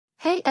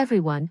Hey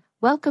everyone,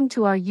 welcome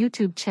to our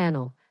YouTube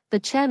channel, the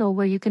channel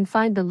where you can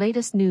find the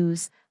latest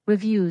news,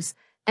 reviews,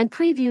 and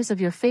previews of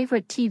your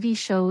favorite TV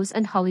shows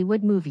and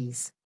Hollywood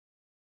movies.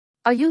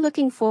 Are you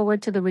looking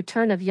forward to the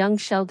return of young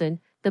Sheldon,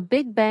 the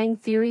Big Bang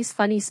Theory's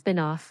funny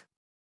spin-off?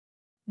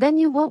 Then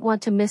you won't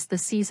want to miss the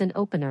season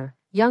opener,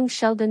 Young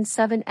Sheldon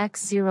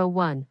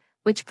 7x01,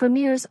 which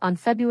premieres on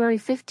February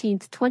 15,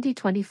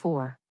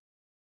 2024.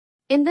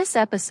 In this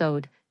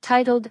episode,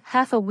 titled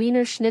Half a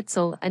Wiener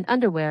Schnitzel and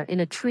Underwear in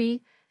a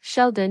Tree,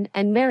 Sheldon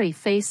and Mary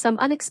face some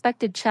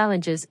unexpected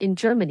challenges in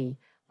Germany,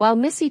 while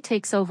Missy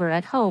takes over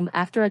at home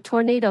after a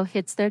tornado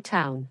hits their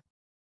town.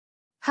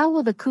 How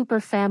will the Cooper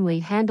family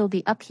handle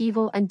the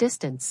upheaval and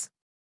distance?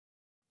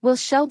 Will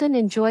Sheldon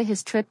enjoy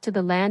his trip to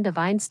the land of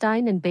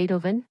Einstein and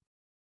Beethoven?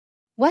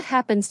 What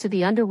happens to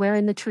the underwear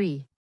in the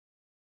tree?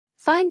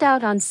 Find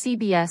out on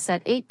CBS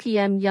at 8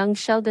 p.m. Young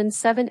Sheldon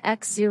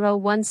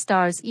 7x01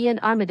 stars Ian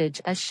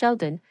Armitage as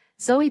Sheldon,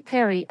 Zoe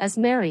Perry as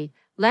Mary,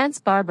 Lance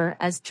Barber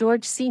as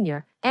George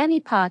Sr.,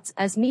 Annie Potts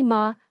as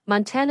Mima,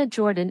 Montana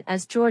Jordan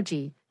as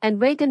Georgie, and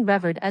Reagan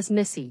Reverd as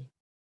Missy.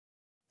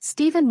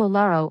 Stephen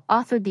Molaro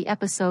authored the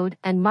episode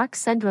and Mark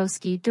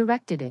Sendrowski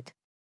directed it.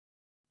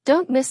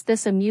 Don't miss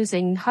this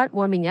amusing and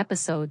heartwarming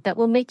episode that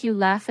will make you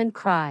laugh and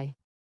cry.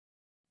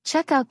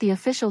 Check out the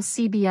official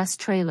CBS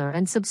trailer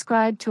and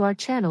subscribe to our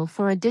channel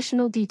for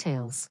additional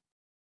details.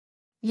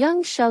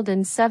 Young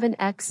Sheldon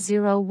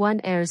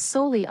 7x01 airs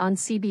solely on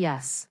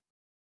CBS.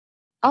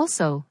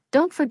 Also,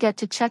 don't forget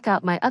to check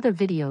out my other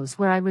videos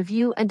where I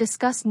review and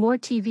discuss more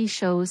TV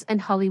shows and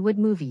Hollywood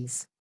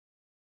movies.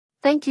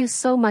 Thank you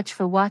so much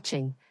for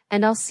watching,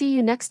 and I'll see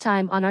you next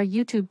time on our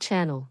YouTube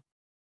channel.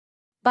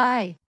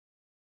 Bye.